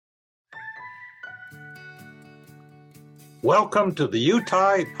Welcome to the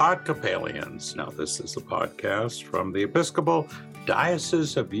Utah Epodcopalians. Now, this is a podcast from the Episcopal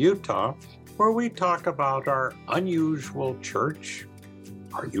Diocese of Utah, where we talk about our unusual church,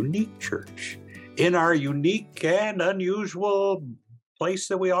 our unique church, in our unique and unusual place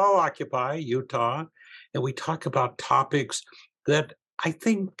that we all occupy, Utah. And we talk about topics that I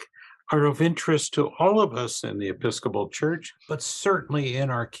think are of interest to all of us in the Episcopal Church, but certainly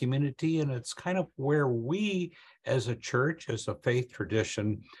in our community. And it's kind of where we, as a church, as a faith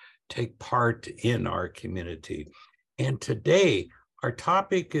tradition, take part in our community. And today, our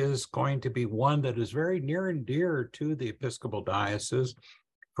topic is going to be one that is very near and dear to the Episcopal Diocese.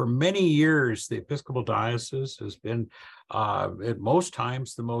 For many years, the Episcopal Diocese has been, at most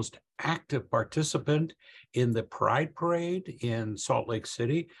times, the most active participant in the Pride Parade in Salt Lake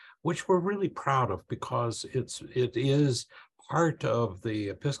City, which we're really proud of because it is part of the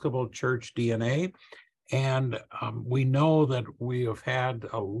Episcopal Church DNA. And we know that we have had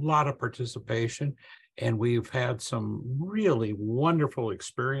a lot of participation, and we've had some really wonderful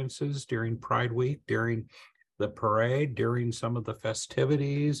experiences during Pride Week, during the parade, during some of the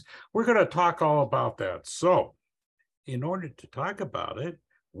festivities. We're going to talk all about that. So in order to talk about it,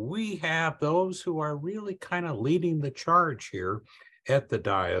 we have those who are really kind of leading the charge here at the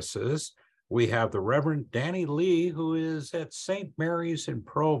diocese. We have the Reverend Dani Lee, who is at St. Mary's in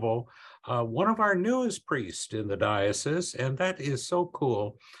Provo, one of our newest priests in the diocese, and that is so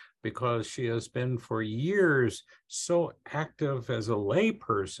cool because she has been for years so active as a lay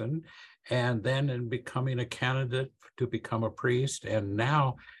person, and then in becoming a candidate to become a priest, and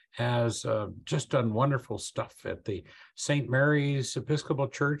now has just done wonderful stuff at the St. Mary's Episcopal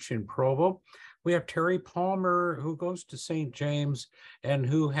Church in Provo. We have Terry Palmer, who goes to St. James and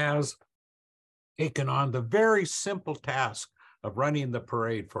who has taken on the very simple task of running the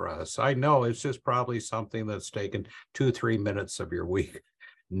parade for us. I know it's just probably something that's taken 2-3 minutes of your week.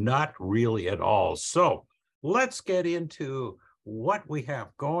 Not really at all. So let's get into what we have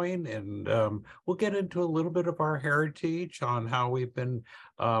going, and we'll get into a little bit of our heritage on how we've been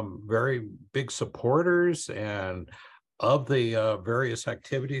very big supporters and of the various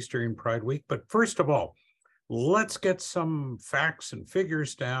activities during Pride Week. But first of all, let's get some facts and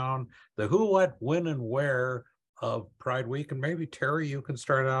figures down, the who, what, when, and where of Pride Week. And maybe, Terry, you can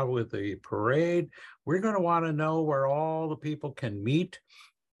start out with the parade. We're going to want to know where all the people can meet,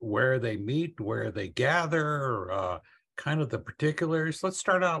 where they gather, kind of the particulars. Let's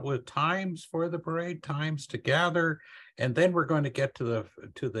start out with times for the parade, times to gather, and then we're going to get to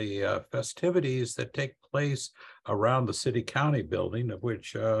the festivities that take place around the city-county building, of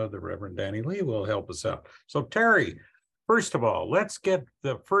which the Reverend Dani Lee will help us out. So, Terry, first of all, let's get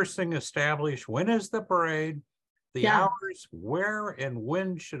the first thing established. When is the parade? The hours, where and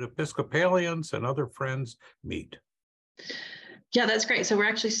when should Episcopalians and other friends meet? Yeah, that's great. So we're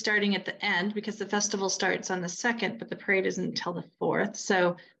actually starting at the end because the festival starts on the 2nd, but the parade isn't until the 4th.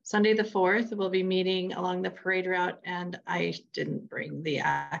 So Sunday the 4th, we'll be meeting along the parade route, and I didn't bring the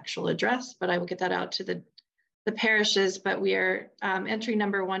actual address, but I will get that out to the parishes. But we are entry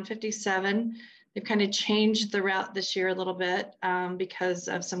number 157. They've kind of changed the route this year a little bit because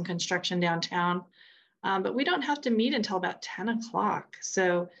of some construction downtown. But we don't have to meet until about 10 o'clock.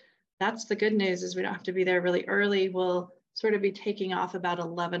 So that's the good news, is we don't have to be there really early. We'll sort of be taking off about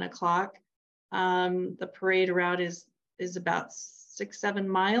 11 o'clock. The parade route is about 6-7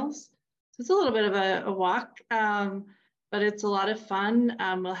 miles. So it's a little bit of a walk, but it's a lot of fun.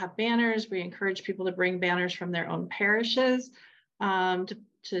 We'll have banners. We encourage people to bring banners from their own parishes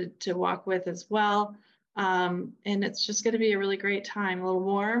to walk with as well. And it's just going to be a really great time, a little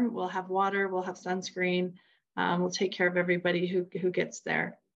warm. We'll have water, we'll have sunscreen. We'll take care of everybody who gets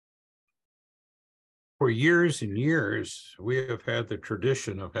there. For years and years, we have had the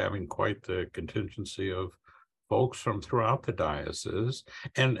tradition of having quite the contingency of folks from throughout the diocese.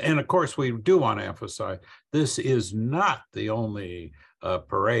 And of course, we do want to emphasize, this is not the only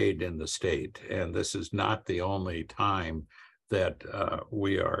parade in the state, and this is not the only time that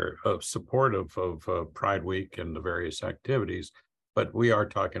we are supportive of Pride Week and the various activities, but we are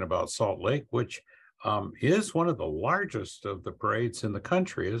talking about Salt Lake, which is one of the largest of the parades in the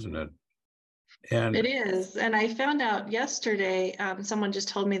country, isn't it? And it is. And I found out yesterday, someone just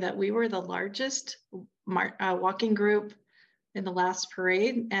told me that we were the largest walking group in the last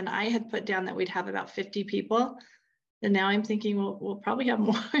parade. And I had put down that we'd have about 50 people. And now I'm thinking, we'll probably have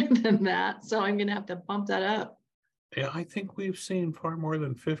more than that. So I'm going to have to bump that up. Yeah, I think we've seen far more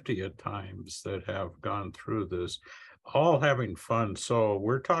than 50 at times that have gone through this, all having fun. So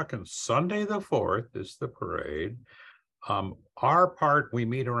we're talking Sunday the 4th is the parade. Our part, we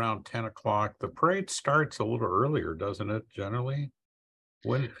meet around 10 o'clock. The parade starts a little earlier, doesn't it, generally?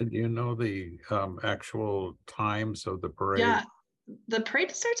 When do you know the actual times of the parade? Yeah, the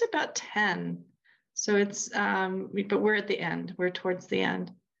parade starts about 10. So it's, but we're at the end. We're towards the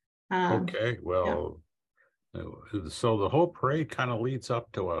end. Okay, Yeah. well, so the whole parade kind of leads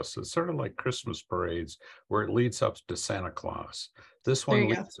up to us. It's sort of like Christmas parades where it leads up to Santa Claus. This There one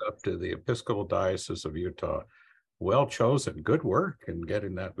you go. leads up to the Episcopal Diocese of Utah. Well chosen. Good work in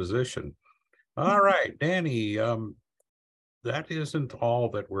getting that position. All right, Dani, that isn't all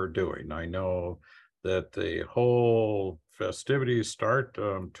that we're doing. I know that the whole festivities start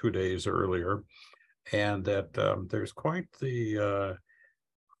 2 days earlier, and that there's quite the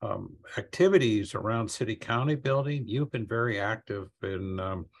activities around City County building. You've been very active in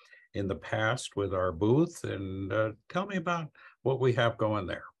the past with our booth, and tell me about what we have going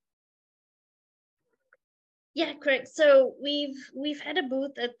there. Yeah, correct. So we've had a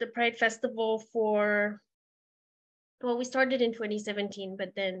booth at the Pride Festival we started in 2017,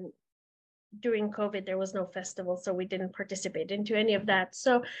 but then during COVID there was no festival, so we didn't participate into any of that.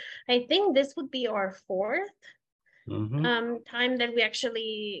 So I think this would be our fourth time that we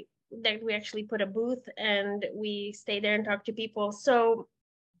actually put a booth and we stay there and talk to people. So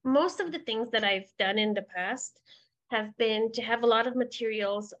most of the things that I've done in the past have been to have a lot of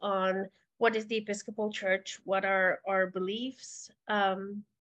materials on what is the Episcopal Church, what are our beliefs,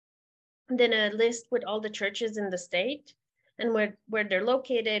 then a list with all the churches in the state and where they're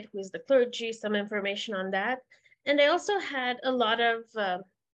located, who's the clergy, some information on that. And I also had a lot of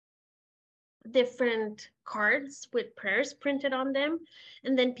different cards with prayers printed on them.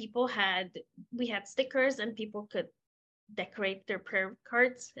 And then we had stickers and people could decorate their prayer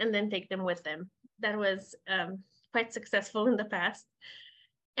cards and then take them with them. That was quite successful in the past.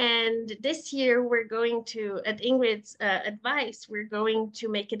 And this year we're going to, at Ingrid's advice, we're going to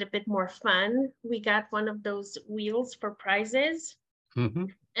make it a bit more fun. We got one of those wheels for prizes,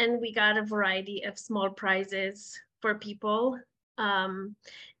 and we got a variety of small prizes for people.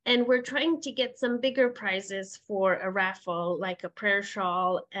 And we're trying to get some bigger prizes for a raffle, like a prayer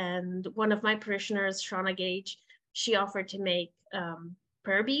shawl. And one of my parishioners, Shauna Gage, she offered to make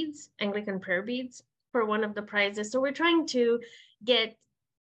prayer beads, Anglican prayer beads, for one of the prizes. So we're trying to get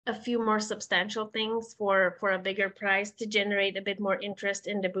a few more substantial things for a bigger prize to generate a bit more interest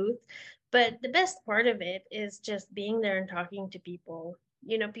in the booth. But the best part of it is just being there and talking to people.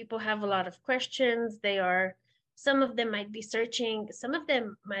 You know, people have a lot of questions. Some of them might be searching, some of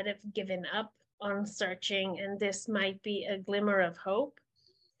them might have given up on searching, and this might be a glimmer of hope.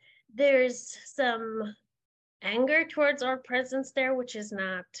 There's some anger towards our presence there, which is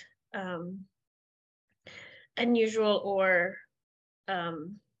not unusual or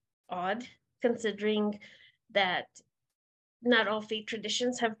odd, considering that not all faith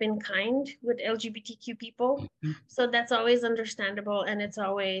traditions have been kind with LGBTQ people. So that's always understandable, and it's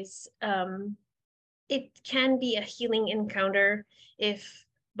always it can be a healing encounter if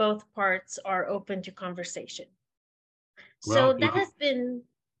both parts are open to conversation. So that has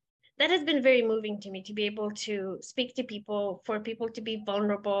been very moving to me, to be able to speak to people, for people to be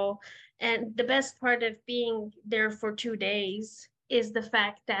vulnerable. And the best part of being there for 2 days is the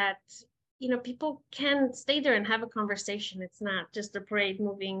fact that, you know, people can stay there and have a conversation. It's not just a parade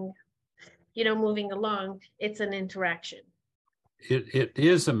moving along. It's an interaction. It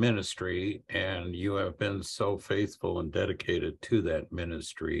is a ministry, and you have been so faithful and dedicated to that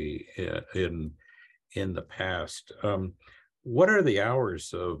ministry in the past. What are the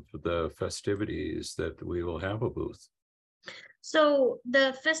hours of the festivities that we will have a booth? So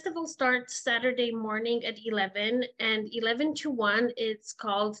the festival starts Saturday morning at 11, and 11 to 1, it's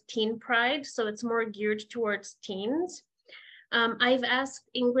called Teen Pride. So it's more geared towards teens. I've asked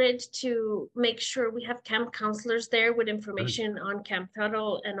Ingrid to make sure we have camp counselors there with information on Camp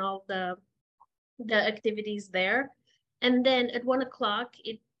Tuttle and all the activities there. And then at 1 o'clock,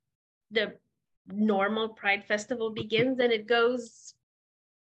 the normal Pride Festival begins, and it goes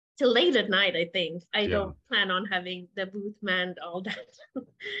till late at night, I think. I don't plan on having the booth manned all that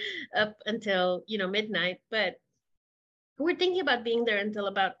up until, midnight, but we're thinking about being there until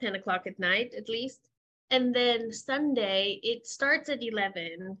about 10 o'clock at night, at least. And then Sunday, it starts at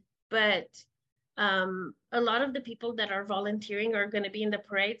 11, but a lot of the people that are volunteering are going to be in the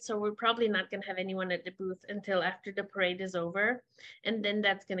parade. So we're probably not going to have anyone at the booth until after the parade is over. And then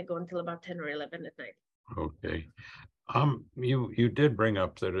that's going to go until about 10 or 11 at night. Okay. You did bring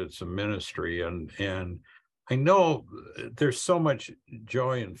up that it's a ministry, and I know there's so much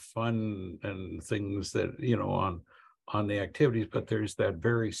joy and fun and things that, on the activities, but there's that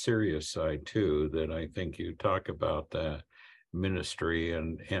very serious side too that I think you talk about, the ministry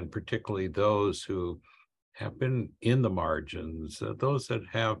and particularly those who have been in the margins, those that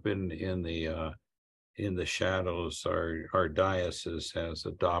have been in the shadows. Our diocese has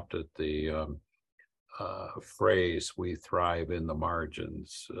adopted the phrase "we thrive in the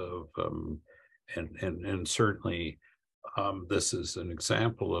margins" of and certainly this is an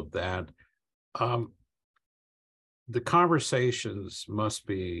example of that. The conversations must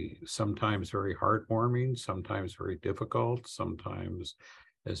be sometimes very heartwarming, sometimes very difficult, sometimes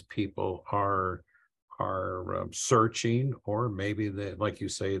as people are searching, or maybe they, like you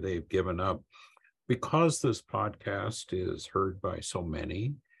say, they've given up. Because this podcast is heard by so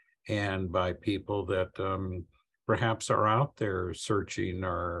many and by people that perhaps are out there searching,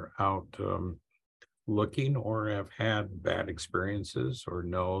 or out looking, or have had bad experiences, or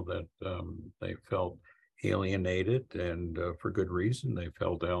know that they felt alienated, and for good reason they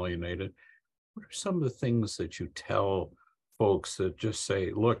felt alienated. What are some of the things that you tell folks that just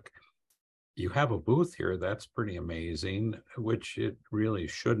say, look, you have a booth here, that's pretty amazing, which it really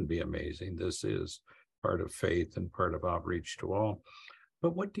shouldn't be amazing. This is part of faith and part of outreach to all.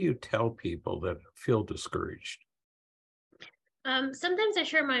 But what do you tell people that feel discouraged? Sometimes I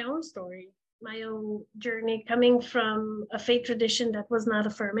share my own story, my own journey coming from a faith tradition that was not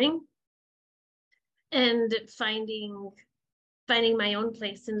affirming, and finding my own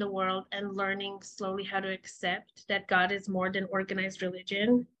place in the world, and learning slowly how to accept that God is more than organized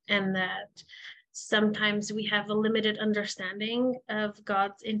religion, and that sometimes we have a limited understanding of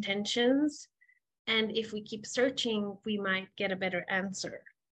God's intentions, and if we keep searching, we might get a better answer.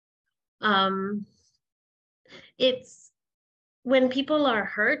 It's when people are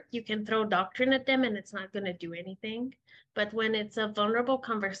hurt, you can throw doctrine at them and it's not going to do anything. But when it's a vulnerable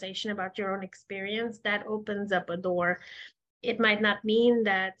conversation about your own experience, that opens up a door. It might not mean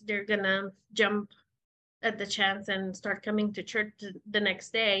that they're going to jump at the chance and start coming to church the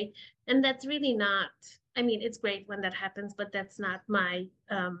next day. And that's really not, I mean, it's great when that happens, but that's not my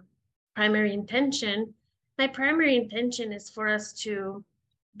primary intention. My primary intention is for us to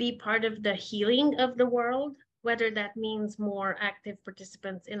be part of the healing of the world, whether that means more active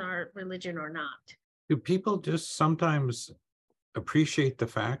participants in our religion or not. Do people just sometimes appreciate the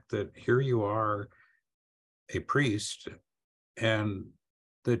fact that here you are, a priest, and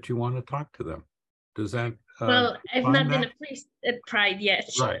that you want to talk to them? Does that well, I've not been a priest at Pride yet.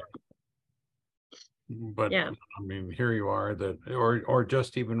 Right. But yeah. I mean, here you are, that or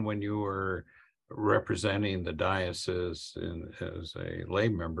just even when you were representing the diocese as a lay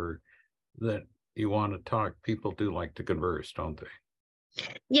member, that you want to talk. People do like to converse, don't they?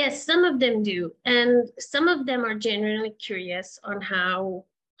 Yes, some of them do. And some of them are genuinely curious on how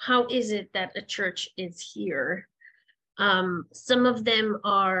is it that a church is here. Some of them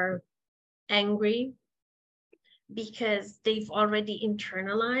are angry because they've already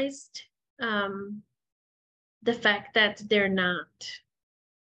internalized the fact that they're not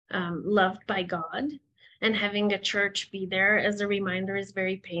loved by God, and having a church be there as a reminder is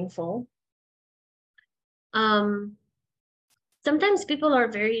very painful. Sometimes people are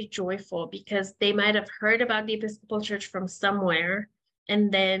very joyful because they might have heard about the Episcopal Church from somewhere,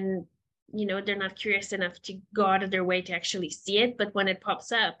 and then, you know, they're not curious enough to go out of their way to actually see it. But when it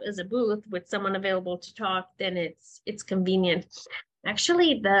pops up as a booth with someone available to talk, then it's convenient.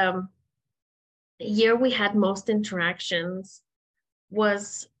 Actually, the year we had most interactions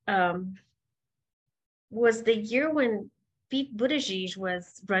was the year when Pete Buttigieg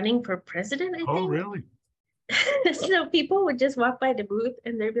was running for president, I think. Oh, really? So people would just walk by the booth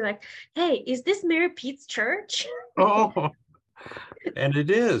and they'd be like, hey, is this Mayor Pete's church? Oh, and it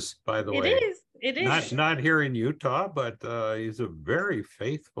is, by the way. It is. Not here in Utah, but he's a very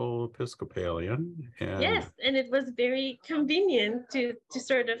faithful Episcopalian. And yes, and it was very convenient to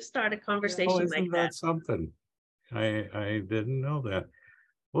sort of start a conversation like that. That's something. I didn't know that.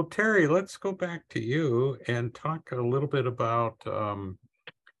 Well, Terry, let's go back to you and talk a little bit about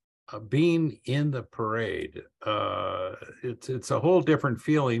being in the parade. It's a whole different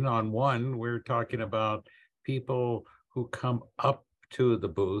feeling. On one, we're talking about people who come up to the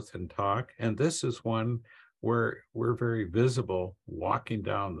booth and talk, and this is one where we're very visible walking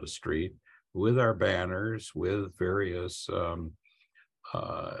down the street with our banners, with various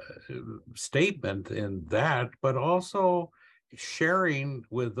statement in that, but also sharing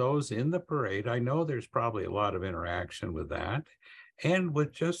with those in the parade. I know there's probably a lot of interaction with that, and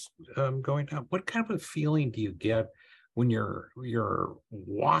with just going down. What kind of a feeling do you get when you're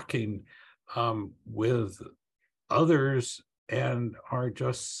walking with others and are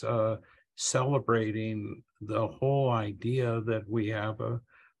just celebrating the whole idea that we have a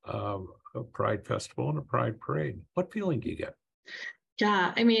Pride Festival and a Pride Parade. What feeling do you get?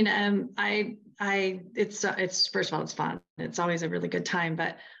 Yeah, I mean, it's first of all, it's fun. It's always a really good time.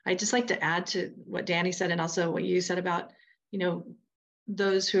 But I just like to add to what Dani said, and also what you said about,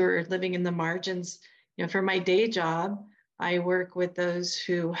 those who are living in the margins. For my day job, I work with those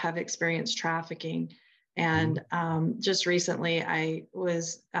who have experienced trafficking. And just recently, I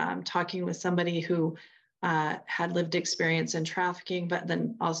was talking with somebody who had lived experience in trafficking, but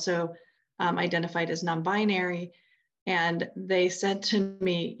then also identified as non-binary. And they said to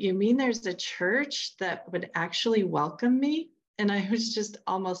me, "You mean there's a church that would actually welcome me?" And I was just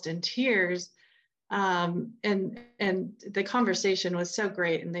almost in tears. And the conversation was so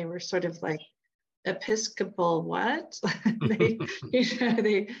great. And they were sort of like, Episcopal what? they,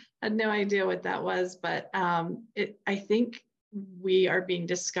 they had no idea what that was. But I think we are being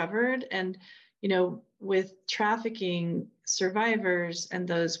discovered. And, with trafficking survivors and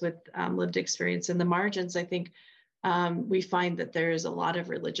those with lived experience in the margins, I think we find that there is a lot of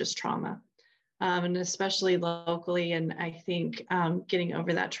religious trauma, and especially locally. And I think getting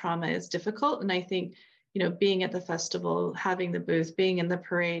over that trauma is difficult. And I think, being at the festival, having the booth, being in the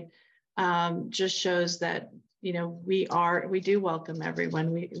parade, just shows that, we do welcome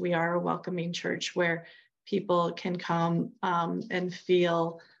everyone. We are a welcoming church where people can come and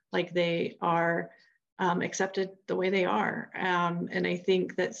feel like they are accepted the way they are. And I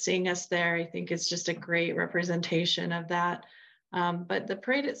think that seeing us there, I think is just a great representation of that. But the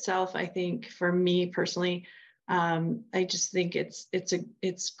parade itself, I think for me personally, I just think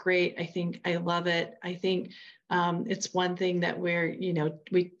it's great. I think I love it. I think it's one thing that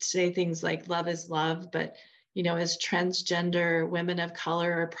we say things like love is love, but, as transgender women of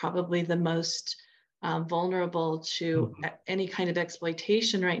color are probably the most vulnerable to any kind of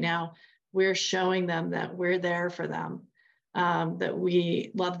exploitation right now, we're showing them that we're there for them, that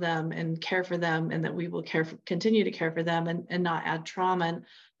we love them and care for them, and that we will continue to care for them and not add trauma.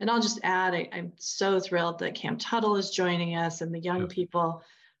 And I'll just add, I'm so thrilled that Camp Tuttle is joining us, and the young people.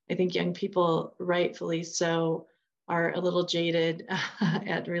 I think young people, rightfully so, are a little jaded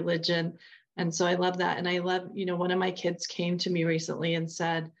at religion. And so I love that. And I love, one of my kids came to me recently and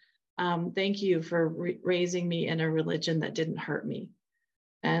said, "Thank you for raising me in a religion that didn't hurt me."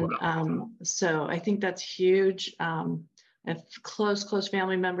 And so I think that's huge. I have close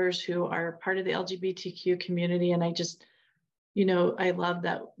family members who are part of the LGBTQ community. And I just, I love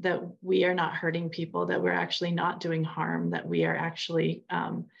that we are not hurting people, that we're actually not doing harm, that we are actually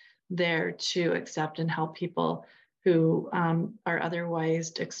there to accept and help people who are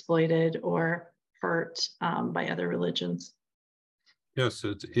otherwise exploited or hurt by other religions. Yes,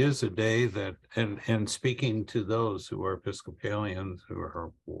 it is a day that, and speaking to those who are Episcopalians who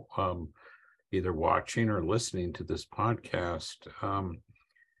are either watching or listening to this podcast,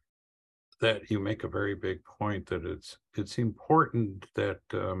 that you make a very big point that it's important that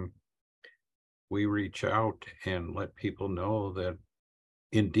we reach out and let people know that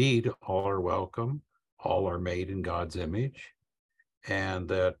indeed all are welcome, all are made in God's image, and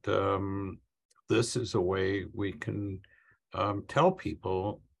that this is a way we can tell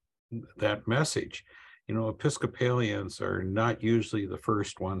people that message. Episcopalians are not usually the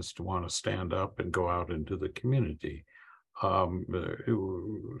first ones to want to stand up and go out into the community.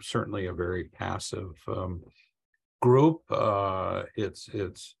 Certainly a very passive group.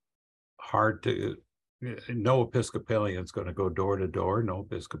 It's hard to. No Episcopalian is going to go door to door. No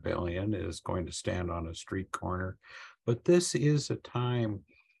Episcopalian is going to stand on a street corner. But this is a time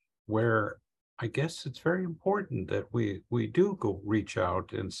where I guess it's very important that we do go reach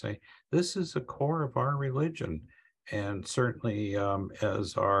out and say, this is the core of our religion. And certainly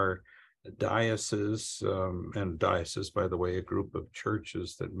as our diocese, and diocese, by the way, a group of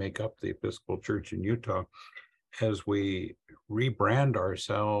churches that make up the Episcopal Church in Utah, as we rebrand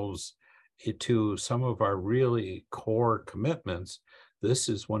ourselves to some of our really core commitments, this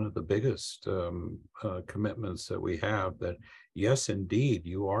is one of the biggest commitments that we have, that yes, indeed,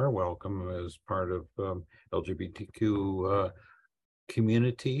 you are welcome as part of LGBTQ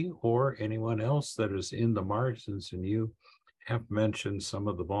community or anyone else that is in the margins, and you have mentioned some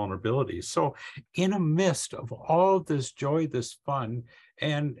of the vulnerabilities. So in a midst of all this joy, this fun,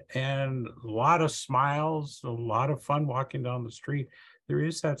 and a lot of smiles, a lot of fun walking down the street, there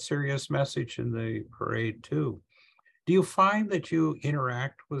is that serious message in the parade too. Do you find that you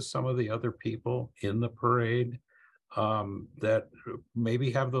interact with some of the other people in the parade that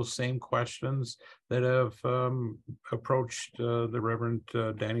maybe have those same questions that have approached the Reverend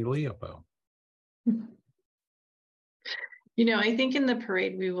Dani Lee about? I think in the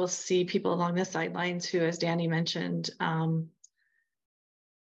parade, we will see people along the sidelines who, as Dani mentioned,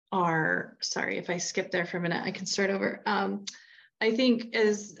 sorry, if I skip there for a minute, I can start over. I think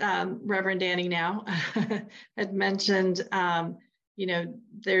as Reverend Dani now had mentioned,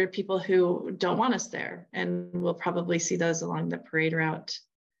 there are people who don't want us there, and we'll probably see those along the parade route.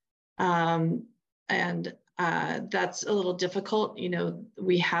 And that's a little difficult.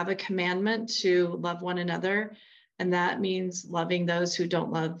 We have a commandment to love one another, and that means loving those who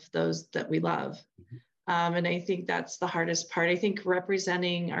don't love those that we love. And I think that's the hardest part. I think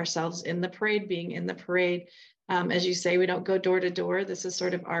representing ourselves in the parade, being in the parade, as you say, we don't go door to door. This is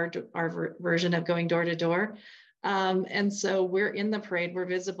sort of our version of going door to door. And so we're in the parade. We're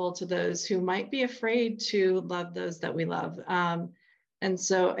visible to those who might be afraid to love those that we love. And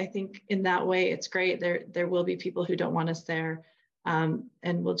so I think in that way, it's great. There will be people who don't want us there, and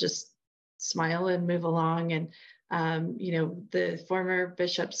we'll just smile and move along. And the former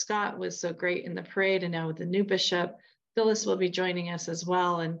Bishop Scott was so great in the parade, and now the new bishop Phyllis will be joining us as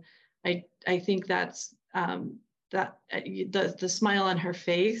well. And I think that's the smile on her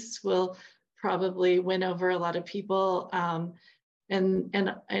face will probably win over a lot of people, and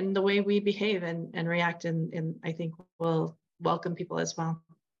the way we behave and react, and I think will welcome people as well.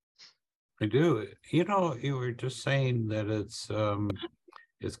 I do. You were just saying that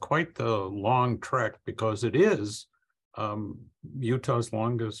it's quite the long trek, because it is Utah's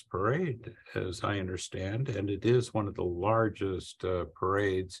longest parade, as I understand, and it is one of the largest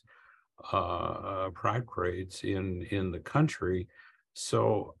parades, pride parades in the country.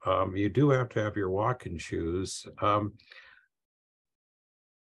 So you do have to have your walking shoes.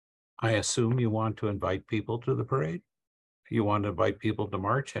 I assume you want to invite people to the parade? You want to invite people to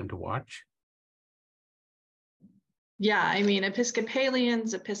march and to watch? Yeah, I mean,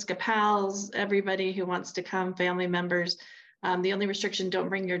 Episcopalians, Episcopals, everybody who wants to come, family members. The only restriction, don't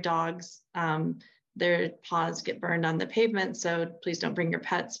bring your dogs. Their paws get burned on the pavement, so please don't bring your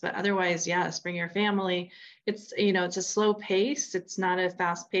pets. But otherwise, yes, bring your family. It's a slow pace. It's not a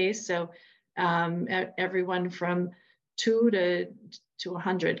fast pace. So everyone from 2 to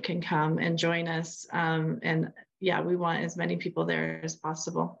 100 can come and join us. And yeah, we want as many people there as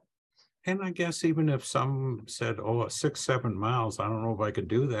possible. And I guess even if some said, 6-7 miles, I don't know if I could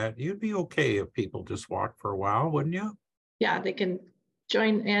do that, you'd be okay if people just walk for a while, wouldn't you? Yeah, they can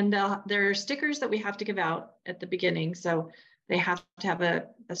join. And there are stickers that we have to give out at the beginning. So they have to have a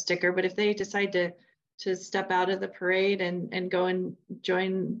sticker. But if they decide to step out of the parade and go and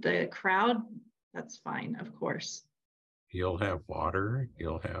join the crowd, that's fine, of course. You'll have water,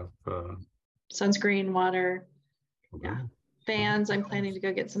 you'll have sunscreen, water. Yeah. Fans. I'm planning to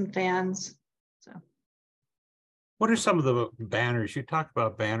go get some fans. So what are some of the banners? You talked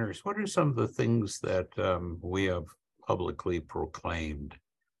about banners. What are some of the things that we have publicly proclaimed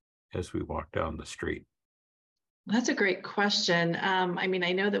as we walk down the street? That's a great question. I mean,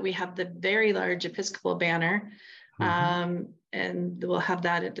 I know that we have the very large Episcopal banner, and we'll have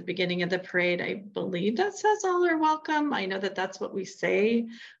that at the beginning of the parade. I believe that says all are welcome. I know that that's what we say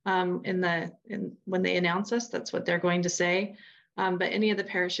when they announce us. That's what they're going to say. But any of the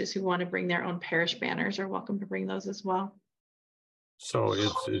parishes who want to bring their own parish banners are welcome to bring those as well. So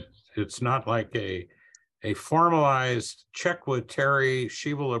it's not like a formalized check with Terry.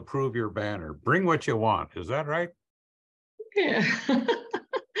 She will approve your banner. Bring what you want. Is that right? Yeah.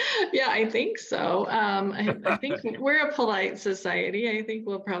 Yeah, I think so. I think we're a polite society. I think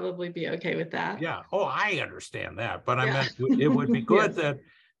we'll probably be okay with that. Yeah. Oh, I understand that. But I meant it would be good that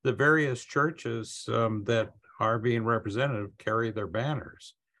the various churches that are being represented carry their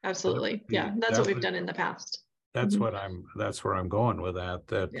banners. Absolutely. That's what we've done in the past. That's that's where I'm going with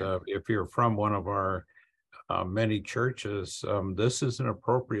that. If you're from one of our many churches, this is an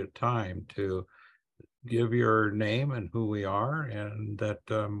appropriate time to give your name and who we are, and that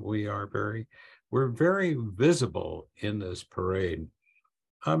we're very visible in this parade.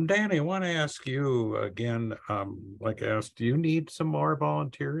 Dani, I want to ask you again, like I asked, do you need some more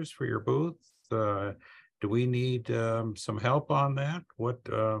volunteers for your booth? Do we need some help on that? What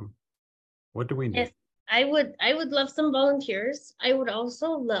do we need? Yes, I would love some volunteers. I would also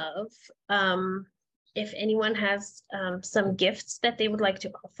love if anyone has some gifts that they would like to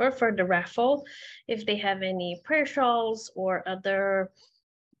offer for the raffle, if they have any prayer shawls or other,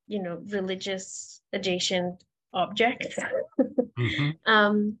 religious adjacent objects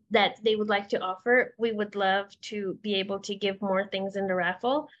that they would like to offer, we would love to be able to give more things in the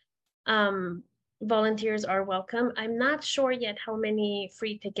raffle. Volunteers are welcome. I'm not sure yet how many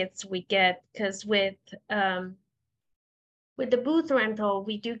free tickets we get, because with with the booth rental,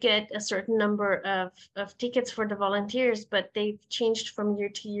 we do get a certain number of tickets for the volunteers, but they've changed from year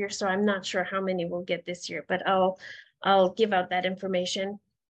to year. So I'm not sure how many we'll get this year, but I'll give out that information.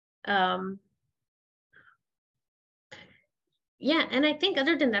 Yeah, and I think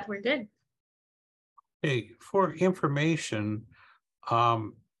other than that, we're good. Hey, for information, I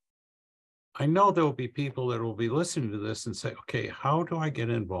know there will be people that will be listening to this and say, okay, how do I get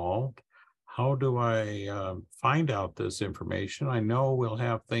involved? How do I find out this information? I know we'll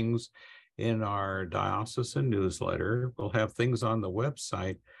have things in our diocesan newsletter. We'll have things on the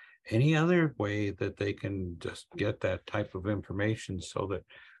website. Any other way that they can just get that type of information so that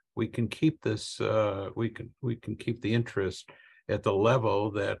we can keep this, we can keep the interest at the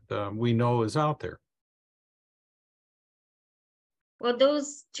level that we know is out there? Well,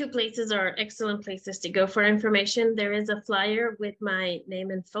 those two places are excellent places to go for information. There is a flyer with my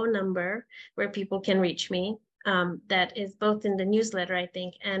name and phone number where people can reach me. That is both in the newsletter, I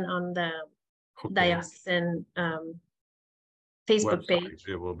think, and on the diocesan Facebook page.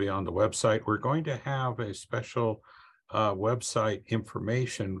 It will be on the website. We're going to have a special website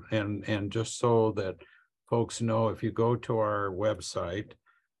information, and just so that folks know, if you go to our website,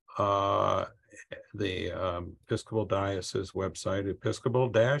 the Episcopal Diocese website,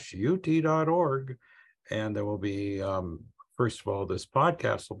 episcopal-ut.org, and there will be, first of all, this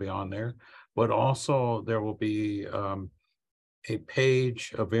podcast will be on there, but also there will be a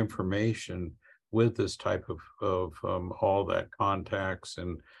page of information with this type of all that contacts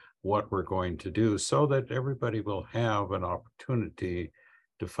and what we're going to do, so that everybody will have an opportunity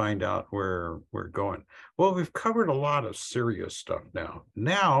to find out where we're going. Well, we've covered a lot of serious stuff now.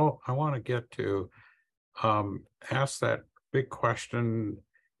 Now I want to get to ask that big question,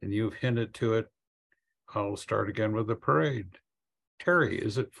 and you've hinted to it. I'll start again with the parade. Terry,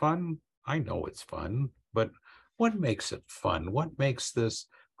 is it fun? I know it's fun, but what makes it fun? What makes this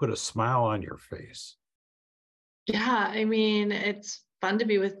put a smile on your face? Yeah, I mean, it's fun to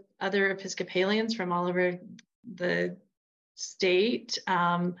be with other Episcopalians from all over the state.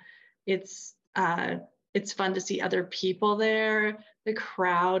 It's fun to see other people there. The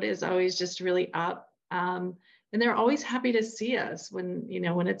crowd is always just really up, and they're always happy to see us when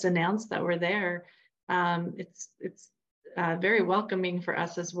it's announced that we're there. It's very welcoming for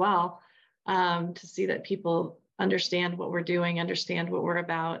us as well, to see that people understand what we're doing, understand what we're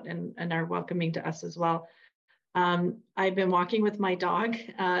about, and are welcoming to us as well. I've been walking with my dog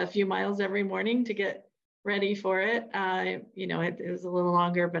a few miles every morning to get ready for it. It was a little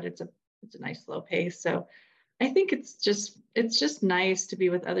longer, but it's a nice slow pace. So I think it's just nice to be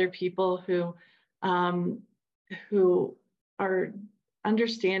with other people who are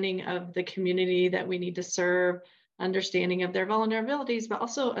understanding of the community that we need to serve, understanding of their vulnerabilities, but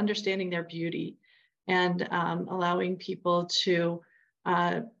also understanding their beauty, and allowing people to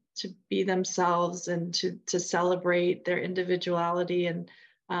be themselves, and to celebrate their individuality and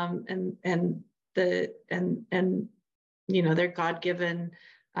their God-given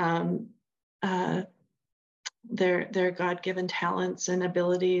their God-given talents and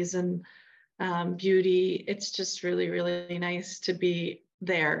abilities and beauty. It's just really, really nice to be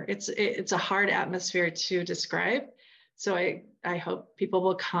there. It's a hard atmosphere to describe. So I hope people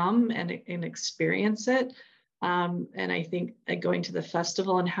will come and experience it. And I think going to the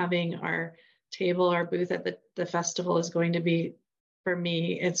festival and having our booth at the festival is going to be, for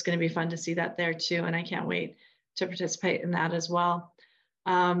me, it's going to be fun to see that there too. And I can't wait to participate in that as well.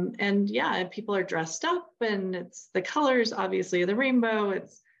 And yeah, people are dressed up, and it's the colors, obviously, of the rainbow.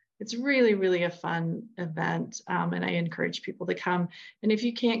 It's really, really a fun event. And I encourage people to come. And if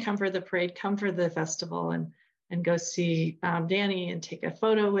you can't come for the parade, come for the festival and go see Dani and take a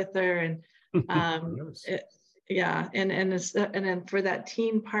photo with her. And yeah, and then for that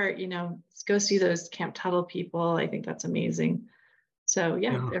teen part, go see those Camp Tuttle people. I think that's amazing. So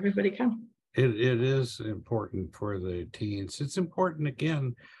yeah, everybody come. It is important for the teens. It's important,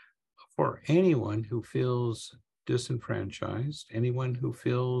 again, for anyone who feels disenfranchised, anyone who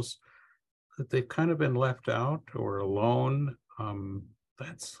feels that they've kind of been left out or alone.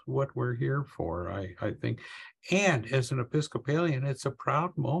 That's what we're here for, I think. And as an Episcopalian, it's a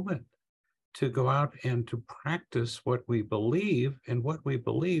proud moment to go out and to practice what we believe. And what we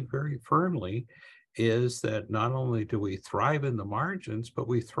believe very firmly is that not only do we thrive in the margins, but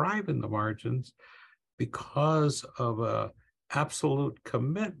we thrive in the margins because of a absolute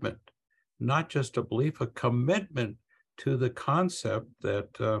commitment, not just a belief, a commitment to the concept that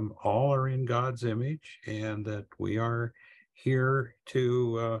all are in God's image, and that we are here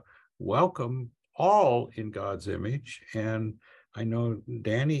to welcome all in God's image. And I know,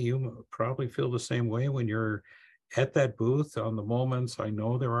 Dani, you probably feel the same way when you're at that booth on the moments. I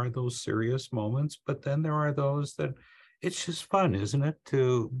know there are those serious moments, but then there are those that it's just fun, isn't it,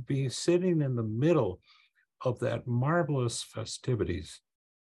 to be sitting in the middle of that marvelous festivities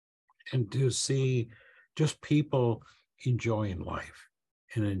and to see just people enjoying life.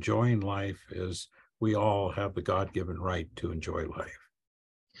 And enjoying life is we all have the God-given right to enjoy life.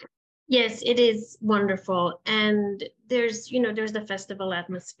 Yes, it is wonderful. And there's the festival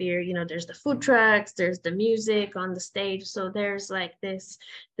atmosphere, there's the food trucks, there's the music on the stage. So there's like this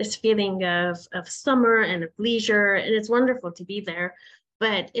feeling of summer and of leisure, and it's wonderful to be there.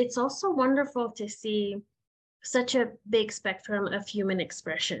 But it's also wonderful to see such a big spectrum of human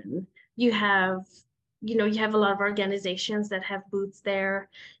expression. You have a lot of organizations that have booths there,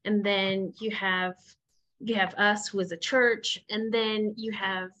 and then you have us, who is a church, and then you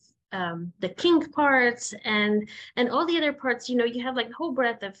have the kink parts and all the other parts. You have like the whole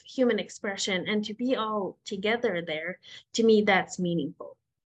breadth of human expression, and to be all together there, to me, that's meaningful.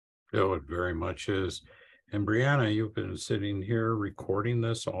 Oh, it very much is. And Brianna, you've been sitting here recording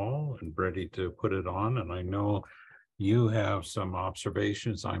this all and ready to put it on. And I know you have some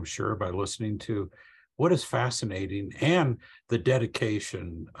observations, I'm sure, by listening to what is fascinating and the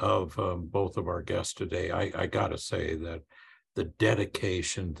dedication of both of our guests today. I got to say that the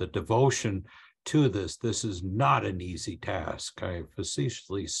dedication, the devotion to this is not an easy task. I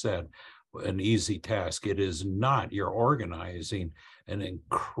facetiously said an easy task. It is not. You're organizing an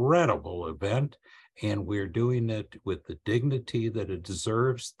incredible event, and we're doing it with the dignity that it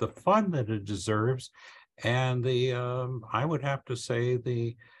deserves, the fun that it deserves, and the I would have to say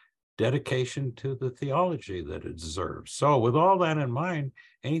the dedication to the theology that it deserves. So with all that in mind,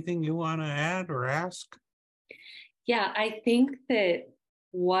 anything you want to add or ask? Yeah, I think that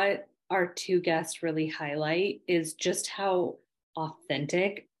what our two guests really highlight is just how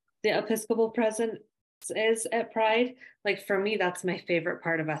authentic the Episcopal presence is at Pride. Like for me, that's my favorite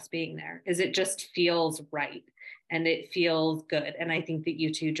part of us being there, is it just feels right and it feels good. And I think that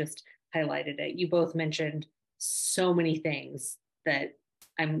you two just highlighted it. You both mentioned so many things that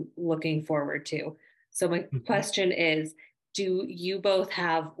I'm looking forward to. So my question is, do you both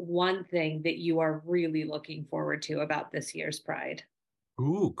have one thing that you are really looking forward to about this year's Pride?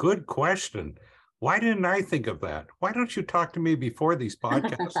 Ooh, good question. Why didn't I think of that? Why don't you talk to me before these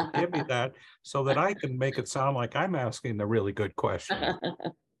podcasts and give me that so that I can make it sound like I'm asking the really good question?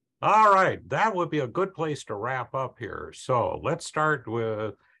 All right, that would be a good place to wrap up here. So let's start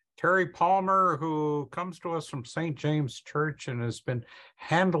with Terry Palmer, who comes to us from St. James Church and has been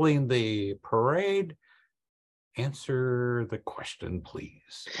handling the parade. Answer the question,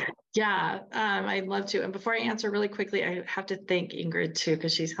 please. Yeah, I'd love to. And before I answer really quickly, I have to thank Ingrid too,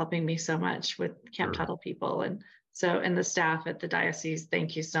 because she's helping me so much with Camp Tuttle people. And the staff at the diocese,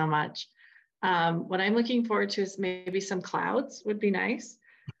 thank you so much. What I'm looking forward to is maybe some clouds would be nice.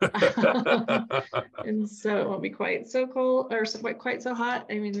 And so it won't be quite so cold or quite so hot.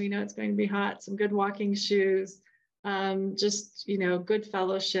 I mean, we know it's going to be hot, some good walking shoes, just, good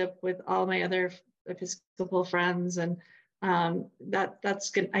fellowship with all my other Episcopal friends, and that's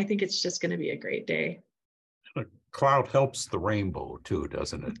good. I think it's just going to be a great day. A cloud helps the rainbow too,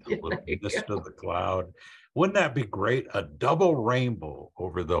 doesn't it? A little mist of the cloud. Wouldn't that be great? A double rainbow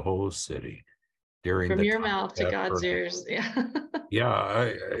over the whole city during from your mouth to God's ears. Yeah.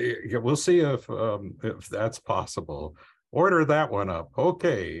 Yeah, we'll see if that's possible. Order that one up.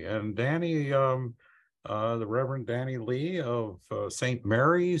 Okay, and Dani, the Reverend Dani Lee of St.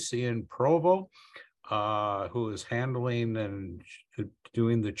 Mary's in Provo, who is handling and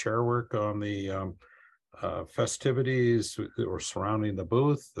doing the chair work on the festivities or surrounding the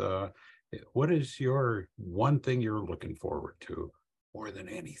booth. What is your one thing you're looking forward to more than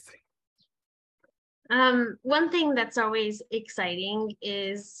anything? One thing that's always exciting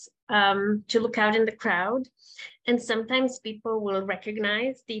is to look out in the crowd, and sometimes people will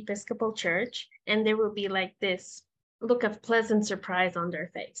recognize the Episcopal Church, and there will be like this look of pleasant surprise on their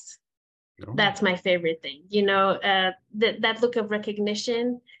face. Oh. That's my favorite thing, that look of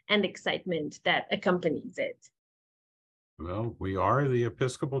recognition and excitement that accompanies it. Well, we are the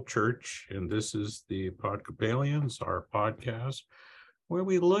Episcopal Church, and this is the Epodcopalians, our podcast, where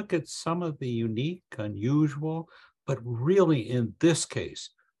we look at some of the unique, unusual, but really in this case,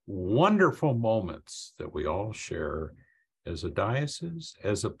 wonderful moments that we all share as a diocese,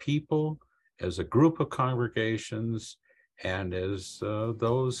 as a people, as a group of congregations, and as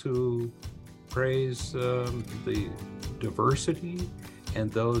those who praise the diversity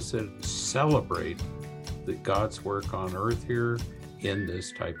and those that celebrate God's work on earth here in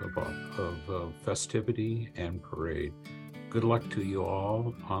this type of festivity and parade. Good luck to you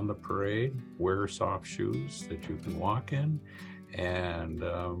all on the parade. Wear soft shoes that you can walk in, and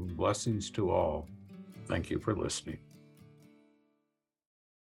blessings to all. Thank you for listening.